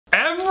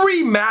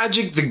Every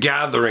Magic the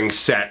Gathering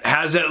set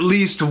has at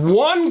least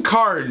one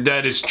card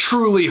that is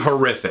truly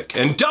horrific,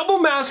 and Double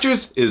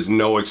Masters is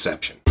no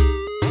exception.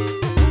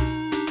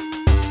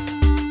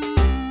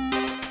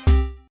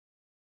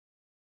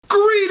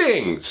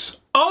 Greetings,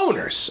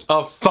 owners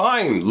of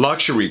fine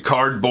luxury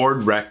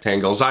cardboard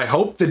rectangles. I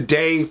hope the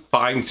day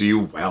finds you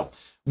well.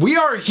 We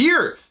are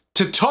here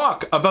to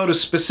talk about a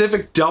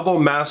specific Double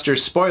Master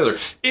spoiler.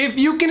 If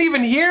you can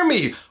even hear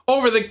me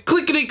over the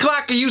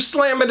clickety-clack of you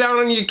slamming down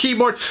on your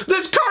keyboard,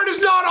 this card is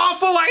not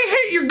awful, I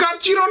hate your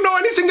guts, you don't know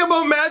anything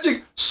about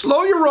Magic.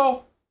 Slow your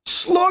roll,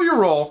 slow your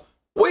roll.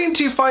 Wait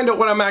until you find out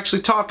what I'm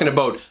actually talking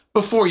about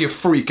before you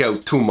freak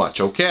out too much,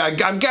 okay?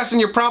 I'm guessing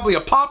you're probably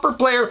a Pauper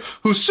player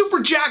who's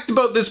super jacked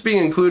about this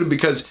being included,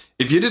 because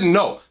if you didn't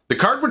know, the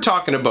card we're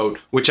talking about,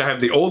 which I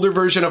have the older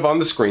version of on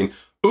the screen,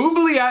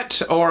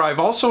 oubliette, or I've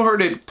also heard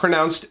it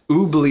pronounced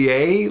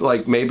oubliette,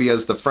 like maybe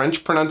as the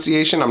French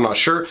pronunciation, I'm not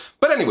sure.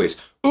 But anyways,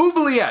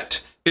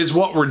 oubliette is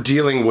what we're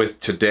dealing with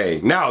today.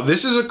 Now,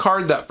 this is a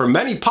card that for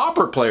many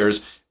Pauper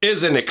players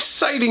is an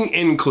exciting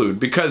include,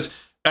 because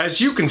as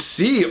you can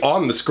see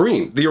on the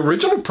screen, the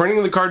original printing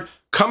of the card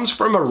comes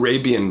from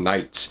Arabian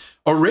Nights.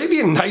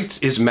 Arabian Nights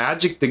is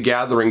Magic the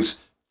Gathering's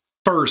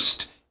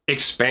first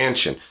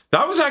expansion.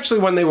 That was actually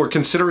when they were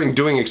considering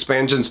doing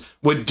expansions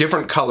with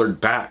different colored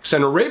backs.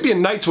 And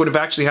Arabian Nights would have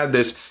actually had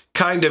this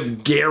kind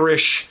of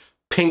garish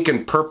pink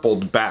and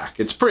purpled back.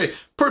 It's pretty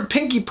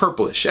pinky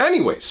purplish.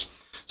 Anyways,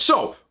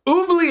 so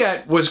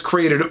oubliette was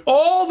created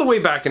all the way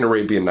back in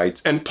Arabian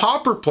Nights, and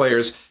Pauper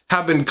players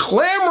have been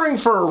clamoring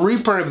for a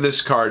reprint of this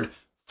card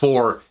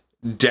for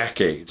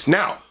decades.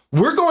 Now,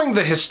 we're going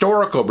the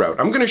historical route.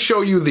 I'm going to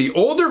show you the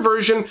older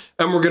version,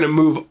 and we're going to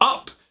move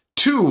up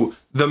to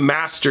the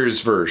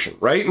Masters version,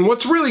 right? And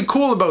what's really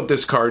cool about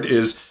this card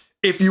is,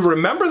 if you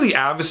remember the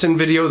Avacyn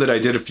video that I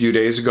did a few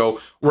days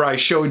ago, where I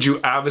showed you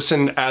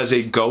Avacyn as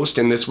a ghost,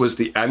 and this was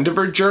the end of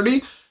her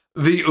journey,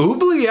 the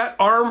oubliette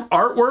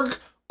artwork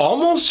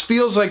almost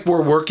feels like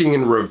we're working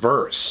in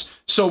reverse.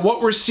 So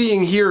what we're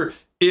seeing here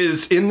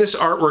is, in this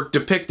artwork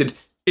depicted,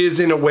 is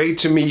in a way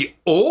to me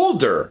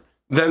older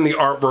than the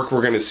artwork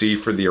we're going to see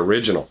for the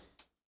original.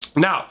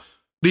 Now,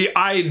 the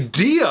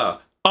idea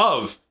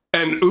of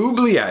an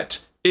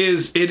oubliette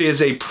is, it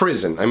is a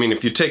prison. I mean,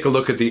 if you take a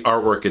look at the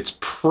artwork, it's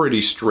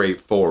pretty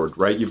straightforward,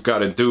 right? You've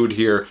got a dude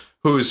here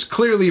who's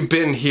clearly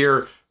been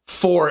here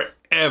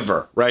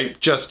forever, right?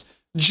 Just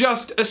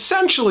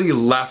essentially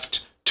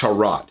left to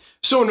rot.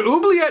 So an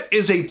oubliette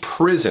is a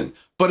prison,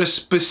 but a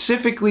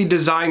specifically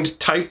designed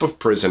type of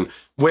prison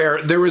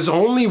where there is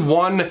only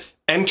one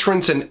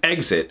entrance and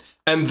exit,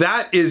 and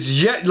that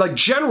is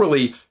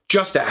generally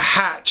just a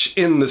hatch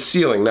in the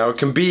ceiling. Now, it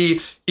can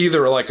be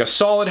either like a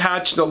solid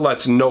hatch that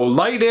lets no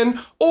light in,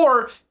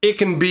 or it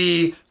can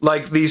be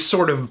like these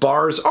sort of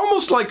bars,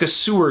 almost like a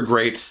sewer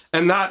grate,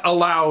 and that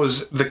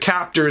allows the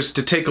captors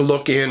to take a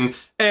look in,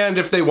 and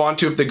if they want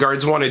to, if the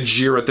guards want to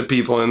jeer at the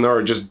people in there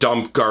or just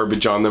dump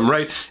garbage on them,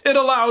 right? It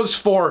allows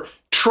for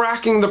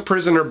tracking the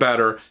prisoner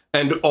better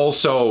and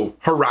also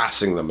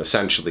harassing them,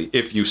 essentially,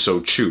 if you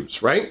so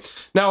choose, right?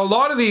 Now, a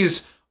lot of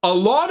these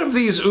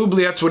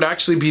oubliettes would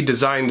actually be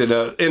designed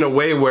in a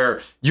way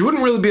where you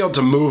wouldn't really be able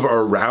to move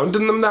around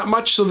in them that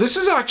much. So this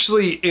is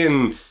actually,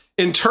 in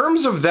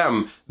terms of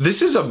them,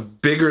 this is a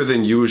bigger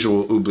than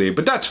usual oubliette,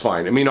 but that's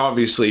fine. I mean,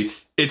 obviously,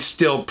 it's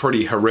still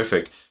pretty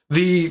horrific.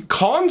 The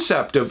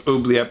concept of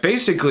oubliette,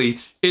 basically,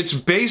 it's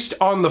based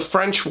on the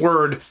French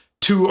word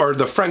or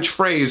the French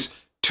phrase,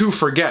 to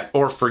forget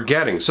or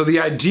forgetting. So the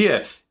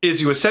idea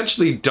is you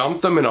essentially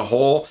dump them in a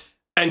hole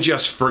and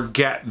just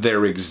forget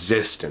their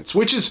existence,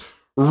 which is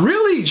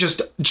really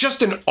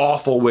just an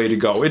awful way to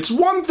go. It's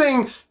one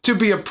thing to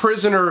be a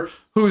prisoner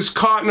who's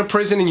caught in a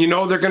prison and you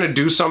know they're going to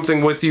do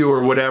something with you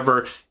or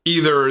whatever.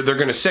 Either they're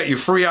going to set you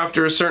free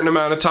after a certain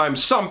amount of time,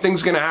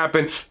 something's going to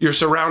happen, you're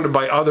surrounded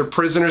by other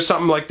prisoners,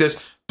 something like this.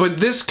 But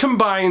this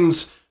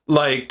combines,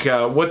 like,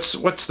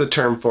 what's the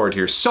term for it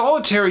here?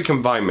 Solitary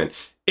confinement.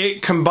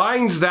 It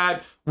combines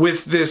that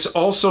with this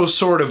also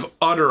sort of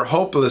utter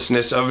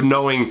hopelessness of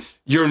knowing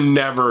you're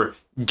never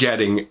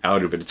getting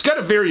out of it. It's got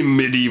a very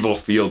medieval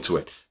feel to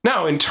it.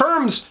 Now, in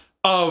terms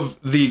of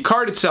the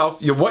card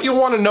itself, what you'll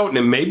want to note, and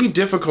it may be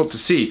difficult to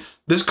see,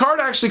 this card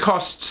actually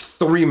costs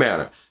 3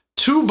 mana,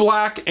 2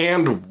 black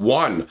and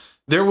 1.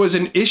 There was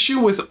an issue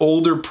with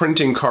older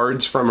printing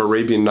cards from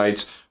Arabian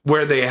Nights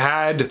where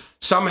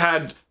some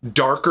had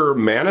darker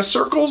mana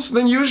circles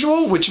than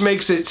usual, which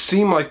makes it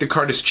seem like the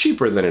card is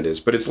cheaper than it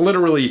is, but it's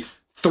literally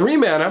 3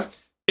 mana,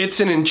 it's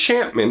an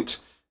enchantment.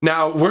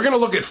 Now, we're going to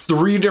look at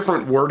 3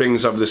 different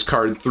wordings of this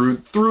card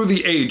through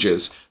the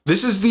ages.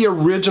 This is the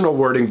original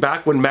wording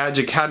back when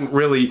Magic hadn't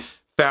really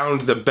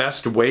found the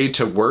best way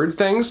to word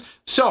things.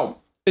 So,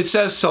 it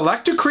says,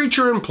 select a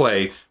creature in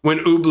play when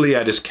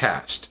oubliette is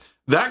cast.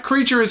 That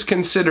creature is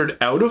considered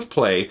out of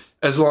play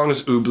as long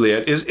as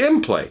oubliette is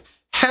in play.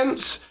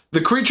 Hence,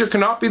 the creature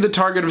cannot be the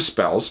target of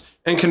spells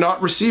and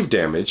cannot receive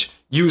damage.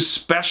 Use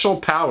special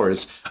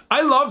powers.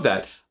 I love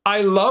that.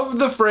 I love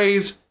the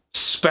phrase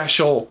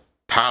special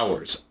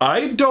powers.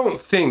 I don't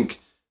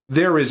think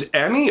there is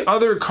any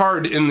other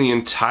card in the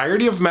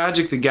entirety of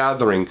Magic the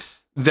Gathering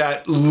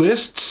that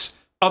lists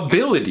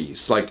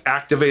abilities, like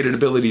activated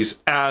abilities,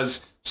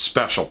 as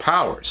special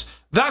powers.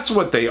 That's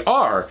what they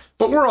are,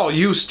 but we're all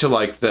used to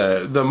like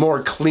the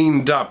more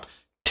cleaned up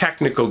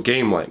technical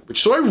game language.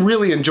 So I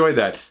really enjoy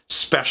that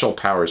special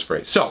powers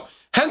phrase. So,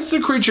 hence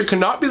the creature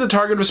cannot be the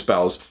target of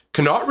spells,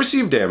 cannot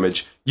receive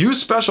damage,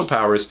 use special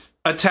powers,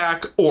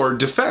 attack, or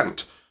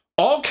defend.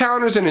 All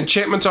counters and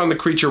enchantments on the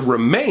creature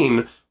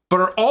remain, but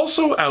are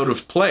also out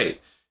of play.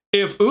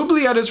 If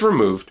oubliette is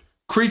removed,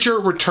 creature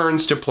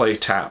returns to play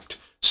tapped.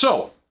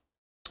 So,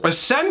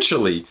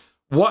 essentially,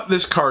 what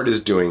this card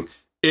is doing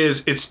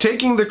is it's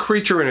taking the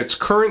creature in its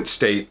current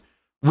state,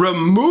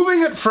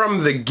 removing it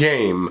from the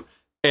game,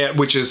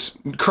 which is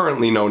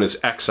currently known as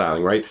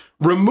exiling, right?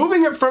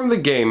 Removing it from the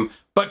game,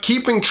 but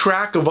keeping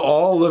track of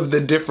all of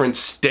the different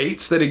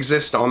states that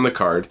exist on the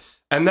card.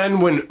 And then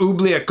when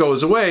oubliette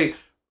goes away,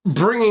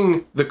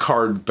 bringing the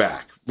card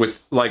back with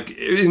like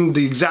in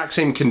the exact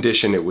same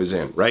condition it was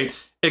in, right?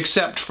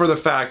 Except for the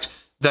fact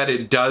that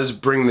it does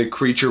bring the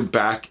creature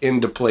back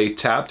into play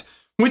tapped,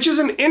 which is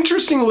an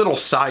interesting little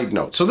side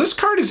note. So this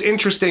card is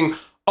interesting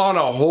on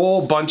a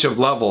whole bunch of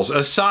levels,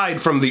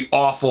 aside from the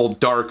awful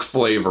dark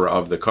flavor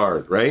of the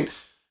card, right?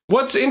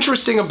 What's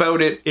interesting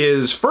about it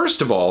is,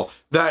 first of all,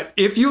 that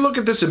if you look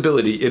at this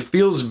ability, it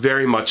feels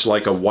very much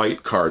like a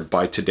white card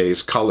by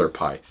today's color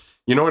pie.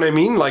 You know what I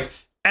mean? Like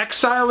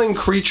exiling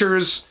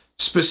creatures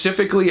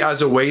specifically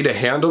as a way to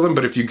handle them,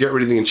 but if you get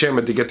rid of the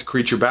enchantment to get the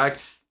creature back,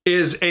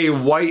 is a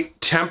white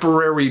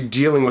temporary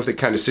dealing with it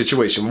kind of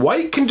situation.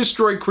 White can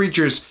destroy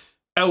creatures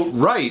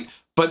outright,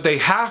 but they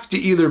have to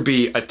either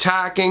be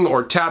attacking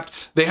or tapped.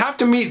 They have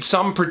to meet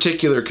some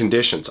particular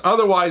conditions.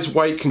 Otherwise,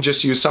 white can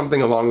just use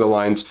something along the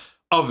lines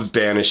of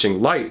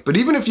Banishing Light. But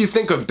even if you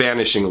think of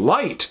Banishing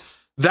Light,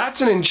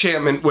 that's an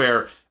enchantment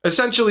where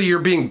essentially you're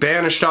being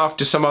banished off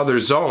to some other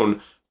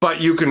zone,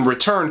 but you can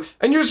return,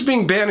 and you're just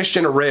being banished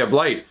in a ray of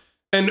light.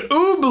 And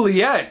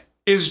oubliette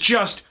is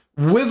just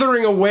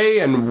withering away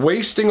and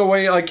wasting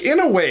away. Like, in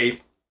a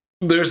way,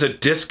 there's a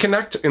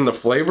disconnect in the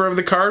flavor of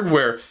the card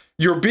where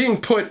you're being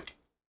put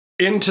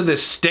into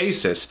this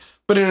stasis,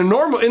 but in a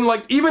normal,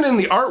 even in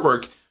the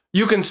artwork,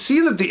 you can see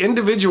that the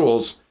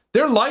individuals,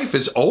 their life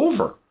is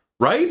over,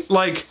 right?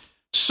 Like,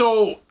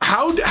 so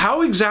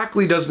how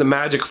exactly does the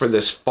magic for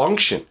this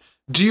function?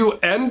 Do you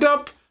end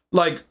up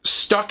like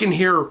stuck in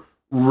here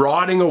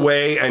rotting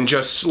away and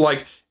just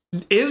like,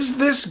 is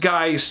this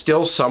guy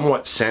still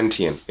somewhat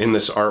sentient in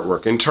this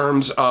artwork in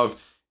terms of,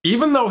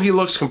 even though he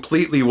looks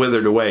completely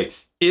withered away,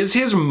 is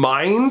his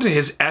mind,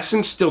 his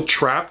essence still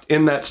trapped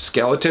in that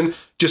skeleton,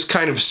 just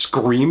kind of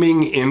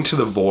screaming into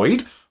the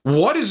void?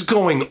 What is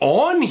going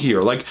on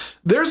here? Like,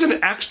 there's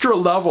an extra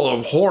level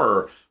of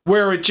horror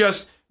where it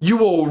just, you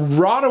will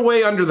rot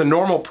away under the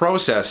normal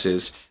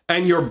processes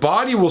and your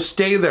body will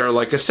stay there,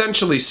 like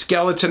essentially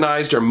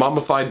skeletonized or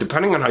mummified,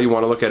 depending on how you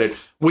want to look at it,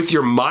 with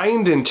your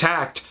mind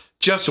intact,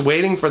 just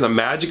waiting for the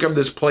magic of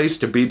this place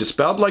to be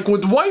dispelled. Like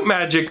with white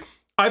magic,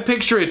 I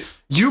picture it,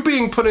 you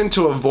being put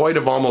into a void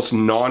of almost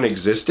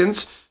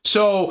non-existence.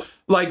 So,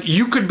 like,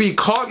 you could be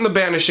caught in the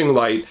Banishing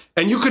Light,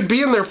 and you could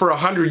be in there for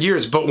 100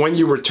 years, but when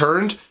you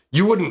returned,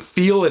 you wouldn't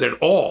feel it at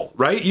all,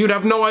 right? You'd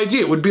have no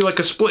idea. It would be like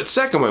a split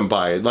second went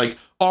by, like,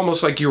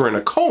 almost like you were in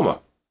a coma.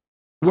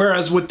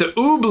 Whereas with the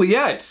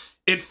oubliette,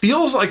 it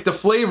feels like the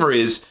flavor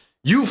is,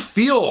 you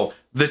feel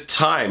the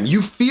time,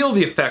 you feel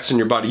the effects in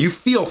your body, you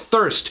feel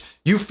thirst,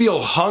 you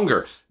feel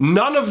hunger.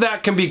 None of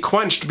that can be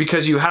quenched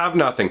because you have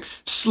nothing.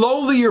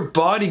 Slowly your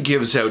body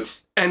gives out,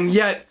 and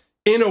yet,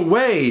 in a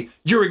way,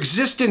 your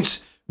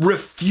existence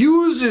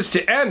refuses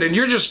to end, and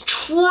you're just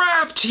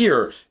trapped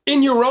here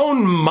in your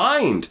own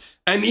mind.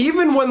 And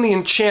even when the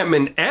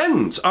enchantment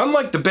ends,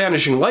 unlike the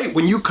Banishing Light,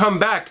 when you come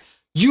back,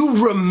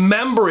 you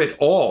remember it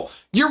all.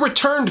 You're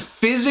returned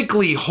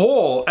physically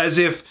whole, as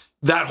if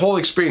that whole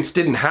experience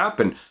didn't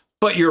happen,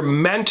 but you're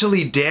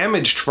mentally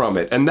damaged from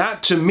it. And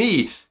that, to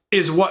me,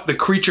 is what the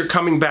creature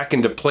coming back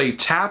into play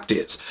tapped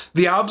is.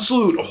 The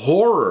absolute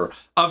horror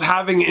of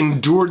having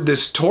endured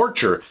this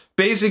torture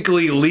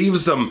basically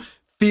leaves them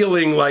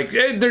feeling like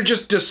they're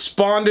just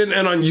despondent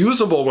and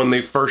unusable when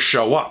they first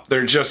show up.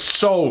 They're just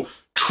so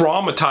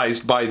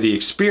traumatized by the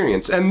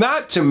experience. And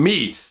that, to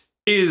me,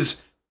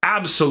 is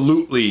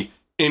absolutely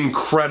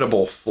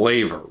incredible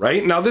flavor,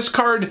 right? Now, this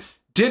card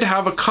did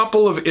have a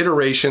couple of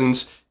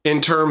iterations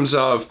in terms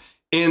of,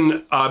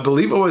 I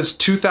believe it was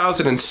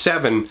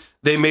 2007,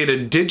 they made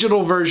a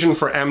digital version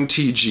for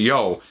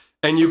MTGO.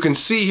 And you can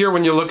see here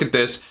when you look at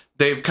this,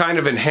 they've kind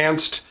of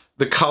enhanced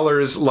the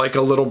colors like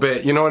a little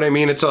bit, you know what I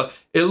mean? It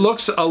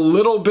looks a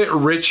little bit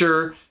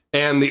richer,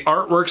 and the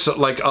artwork's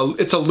like,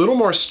 it's a little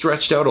more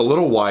stretched out, a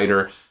little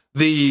wider.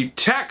 The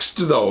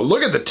text though,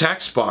 look at the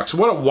text box,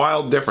 what a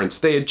wild difference.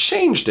 They had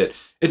changed it.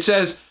 It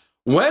says,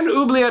 when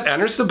oubliette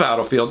enters the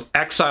battlefield,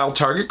 exile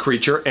target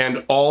creature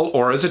and all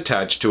auras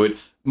attached to it.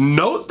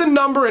 Note the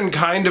number and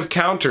kind of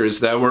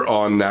counters that were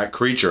on that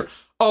creature.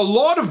 A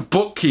lot of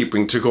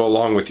bookkeeping to go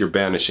along with your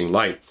Banishing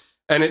Light.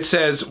 And it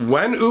says,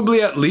 when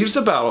oubliette leaves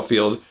the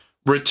battlefield,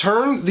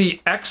 return the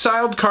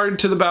exiled card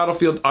to the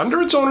battlefield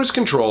under its owner's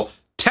control,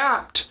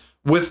 tapped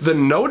with the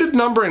noted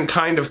number and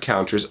kind of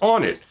counters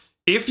on it.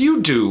 If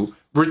you do,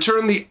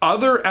 return the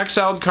other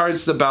exiled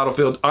cards to the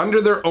battlefield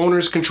under their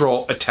owner's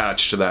control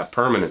attached to that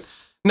permanent.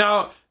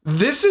 Now,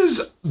 this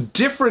is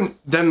different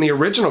than the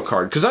original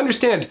card, because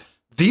understand,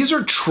 these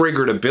are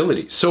triggered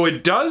abilities. So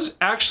it does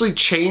actually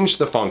change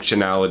the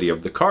functionality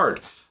of the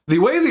card. The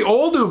way the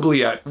old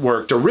oubliette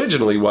worked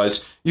originally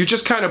was you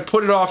just kind of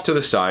put it off to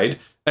the side,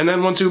 and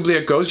then once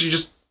oubliette goes, you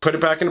just put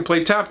it back into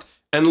play tapped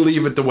and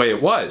leave it the way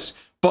it was.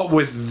 But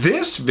with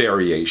this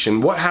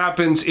variation, what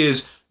happens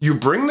is you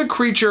bring the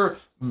creature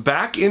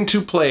back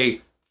into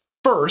play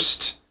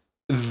first,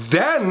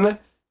 then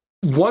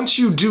once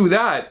you do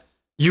that,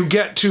 you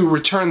get to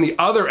return the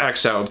other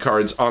exiled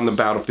cards on the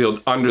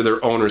battlefield under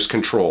their owner's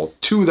control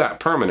to that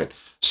permanent.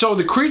 So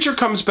the creature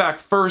comes back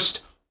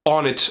first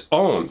on its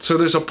own. So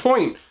there's a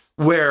point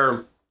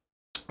where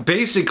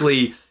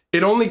basically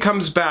it only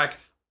comes back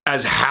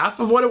as half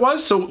of what it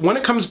was. So when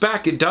it comes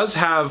back, it does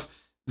have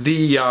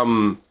the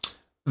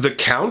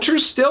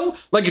counters still.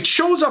 Like, it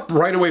shows up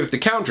right away with the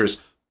counters,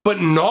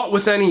 but not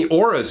with any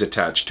auras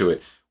attached to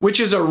it, which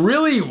is a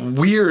really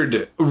weird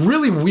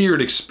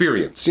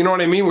experience. You know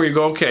what I mean? Where you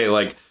go, okay,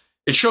 like,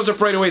 it shows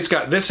up right away, it's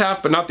got this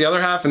half, but not the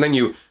other half, and then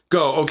you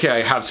go, okay,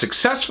 I have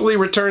successfully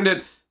returned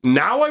it,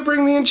 now I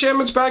bring the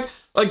enchantments back?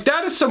 Like,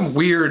 that is some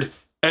weird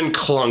and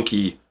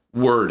clunky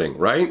wording,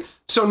 right?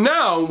 So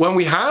now, when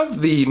we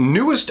have the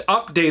newest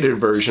updated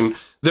version,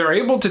 they're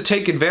able to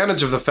take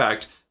advantage of the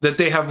fact that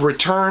they have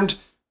returned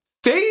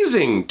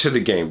phasing to the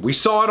game. We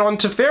saw it on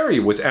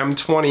Teferi with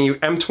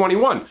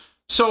M21.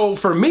 So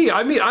for me,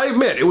 I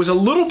admit, it was a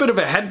little bit of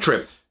a head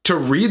trip to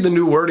read the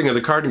new wording of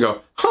the card and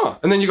go, huh,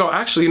 and then you go,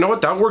 actually, you know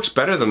what, that works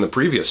better than the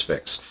previous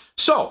fix.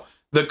 So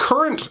the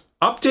current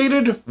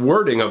updated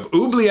wording of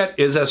oubliette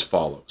is as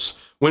follows.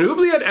 When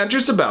oubliette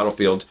enters the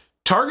battlefield,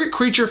 target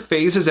creature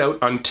phases out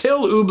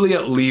until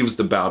oubliette leaves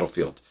the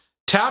battlefield.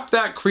 Tap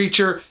that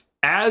creature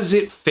as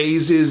it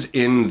phases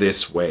in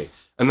this way.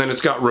 And then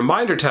it's got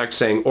reminder text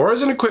saying,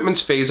 auras and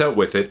equipments phase out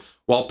with it.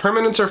 While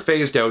permanents are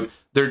phased out,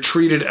 they're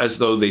treated as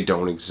though they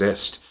don't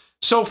exist.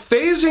 So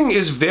phasing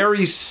is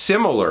very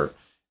similar.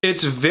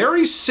 It's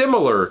very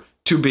similar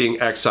to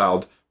being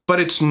exiled, but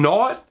it's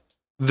not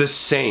the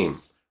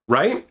same,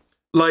 right?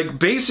 Like,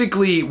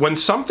 basically, when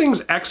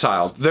something's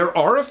exiled, there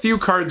are a few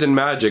cards in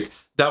Magic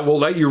that will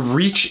let you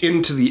reach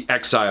into the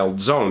exiled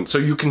zone, so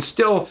you can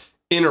still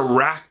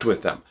interact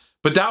with them.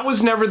 But that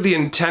was never the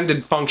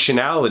intended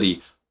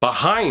functionality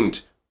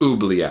behind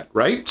oubliette,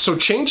 right? So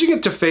changing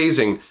it to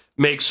phasing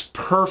makes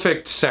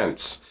perfect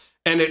sense.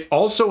 And it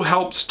also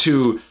helps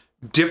to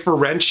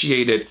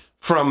differentiate it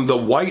from the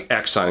white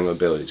exiling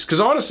abilities. Because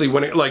honestly,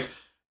 when it, like,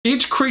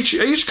 each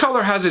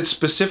color has its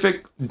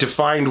specific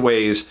defined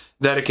ways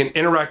that it can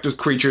interact with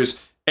creatures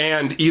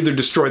and either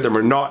destroy them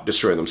or not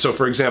destroy them. So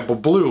for example,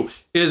 blue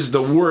is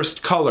the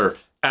worst color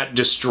at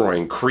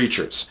destroying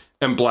creatures,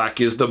 and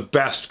black is the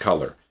best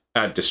color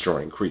at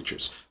destroying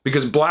creatures.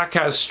 Because black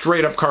has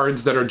straight up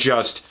cards that are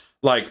just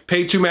like,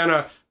 pay 2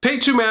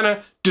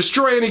 mana,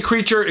 destroy any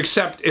creature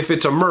except if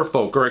it's a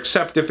merfolk, or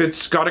except if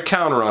it's got a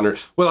counter on it.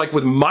 Well, like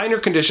with minor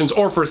conditions,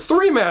 or for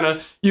 3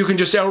 mana, you can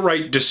just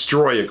outright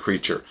destroy a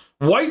creature.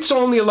 White's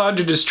only allowed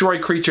to destroy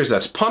creatures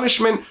as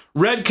punishment.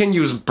 Red can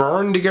use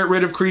burn to get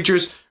rid of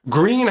creatures.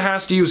 Green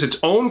has to use its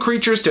own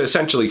creatures to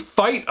essentially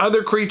fight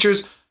other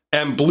creatures.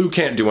 And blue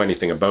can't do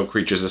anything about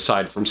creatures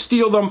aside from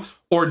steal them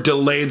or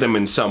delay them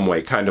in some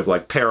way, kind of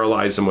like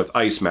paralyze them with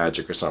ice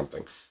magic or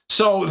something.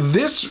 So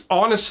this,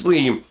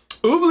 honestly,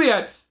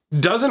 oubliette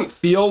doesn't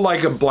feel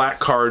like a black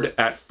card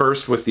at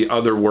first with the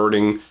other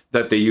wording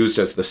that they used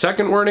as the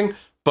second wording,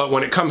 but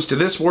when it comes to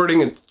this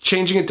wording and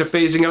changing it to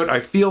phasing out, I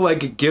feel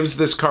like it gives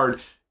this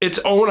card its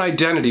own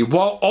identity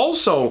while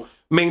also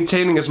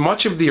maintaining as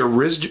much of the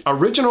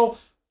original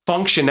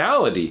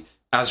functionality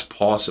as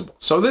possible.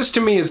 So this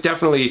to me is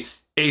definitely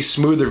a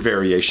smoother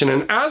variation.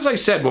 And as I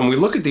said, when we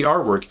look at the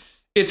artwork,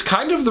 it's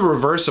kind of the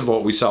reverse of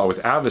what we saw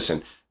with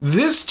Avacyn.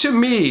 This to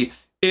me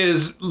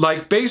is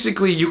like,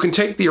 basically you can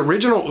take the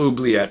original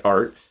oubliette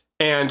art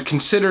and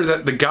consider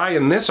that the guy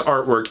in this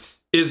artwork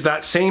is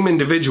that same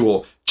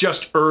individual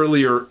just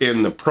earlier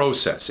in the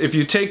process. If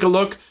you take a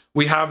look,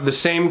 we have the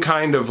same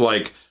kind of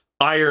like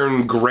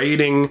iron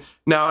grating.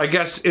 Now, I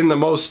guess in the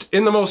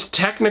most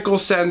technical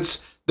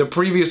sense, the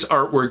previous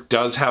artwork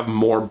does have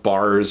more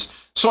bars.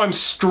 So I'm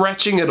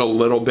stretching it a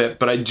little bit,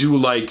 but I do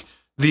like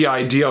the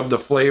idea of the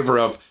flavor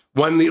of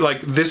when the,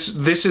 like, this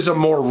is a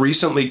more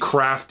recently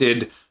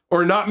crafted,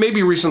 or not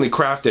maybe recently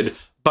crafted,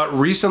 but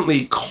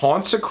recently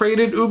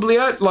consecrated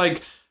oubliette.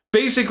 Like,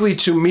 basically,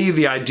 to me,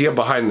 the idea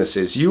behind this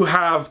is you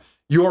have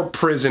your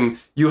prison,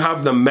 you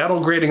have the metal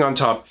grating on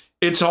top,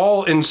 it's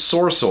all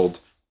ensorcelled,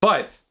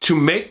 but to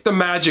make the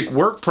magic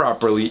work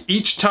properly,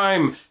 each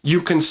time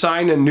you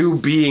consign a new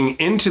being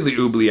into the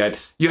oubliette,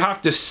 you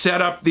have to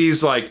set up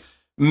these like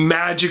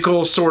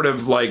magical sort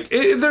of like,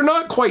 they're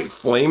not quite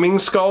flaming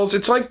skulls,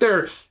 it's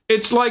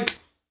like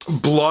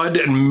blood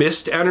and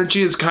mist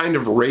energy is kind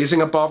of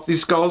raising up off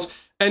these skulls,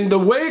 And the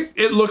way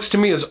it looks to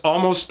me is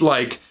almost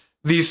like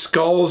these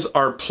skulls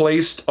are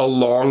placed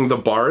along the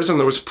bars, and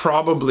there was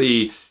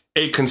probably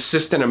a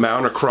consistent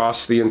amount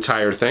across the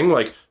entire thing,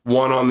 like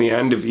one on the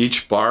end of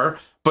each bar.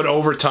 But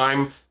over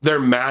time, their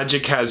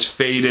magic has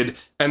faded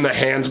and the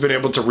hand's been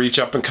able to reach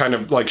up and kind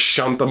of like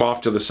shunt them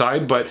off to the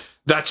side. But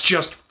that's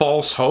just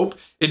false hope.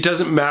 It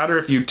doesn't matter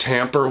if you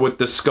tamper with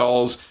the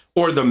skulls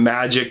or the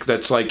magic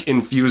that's like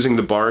infusing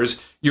the bars.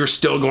 You're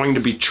still going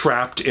to be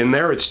trapped in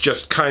there. It's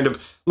just kind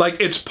of like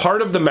it's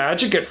part of the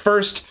magic. At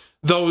first,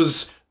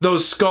 those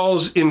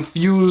skulls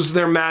infuse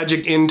their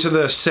magic into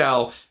the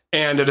cell.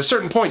 And at a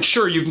certain point,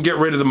 sure, you can get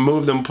rid of them,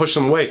 move them, push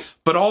them away,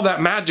 but all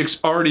that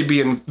magic's already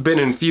been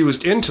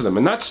infused into them.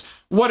 And that's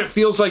what it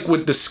feels like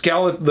with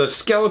the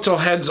skeletal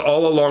heads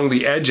all along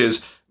the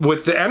edges,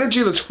 with the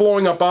energy that's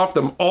flowing up off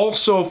them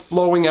also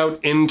flowing out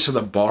into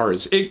the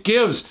bars. It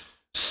gives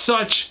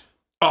such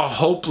a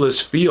hopeless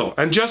feel.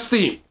 And just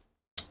the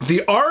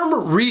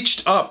arm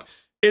reached up,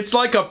 it's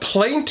like a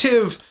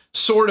plaintive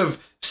sort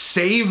of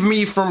save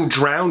me from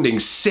drowning,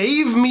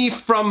 save me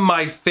from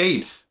my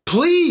fate.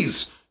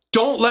 Please,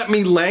 don't let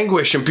me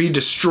languish and be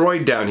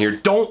destroyed down here.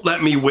 Don't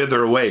let me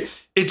wither away.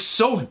 It's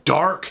so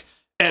dark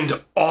and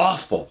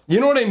awful.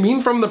 You know what I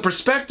mean? From the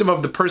perspective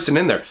of the person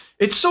in there.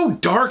 It's so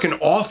dark and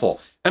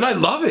awful, and I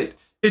love it.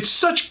 It's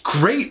such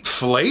great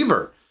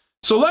flavor.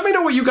 So let me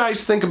know what you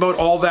guys think about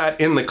all that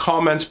in the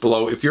comments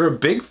below. If you're a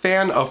big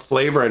fan of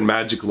flavor and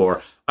magic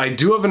lore, I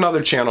do have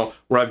another channel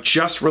where I've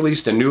just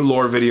released a new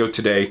lore video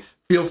today.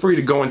 Feel free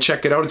to go and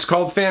check it out. It's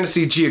called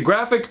Fantasy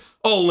Geographic.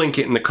 I'll link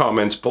it in the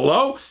comments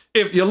below.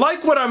 If you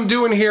like what I'm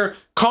doing here,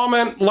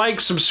 comment, like,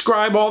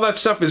 subscribe, all that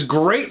stuff is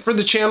great for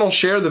the channel.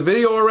 Share the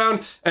video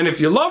around. And if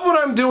you love what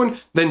I'm doing,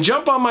 then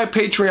jump on my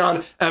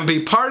Patreon and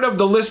be part of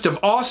the list of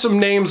awesome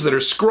names that are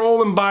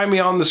scrolling by me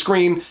on the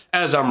screen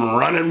as I'm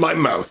running my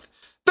mouth.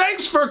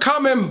 Thanks for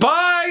coming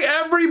by,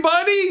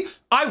 everybody.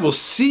 I will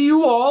see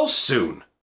you all soon.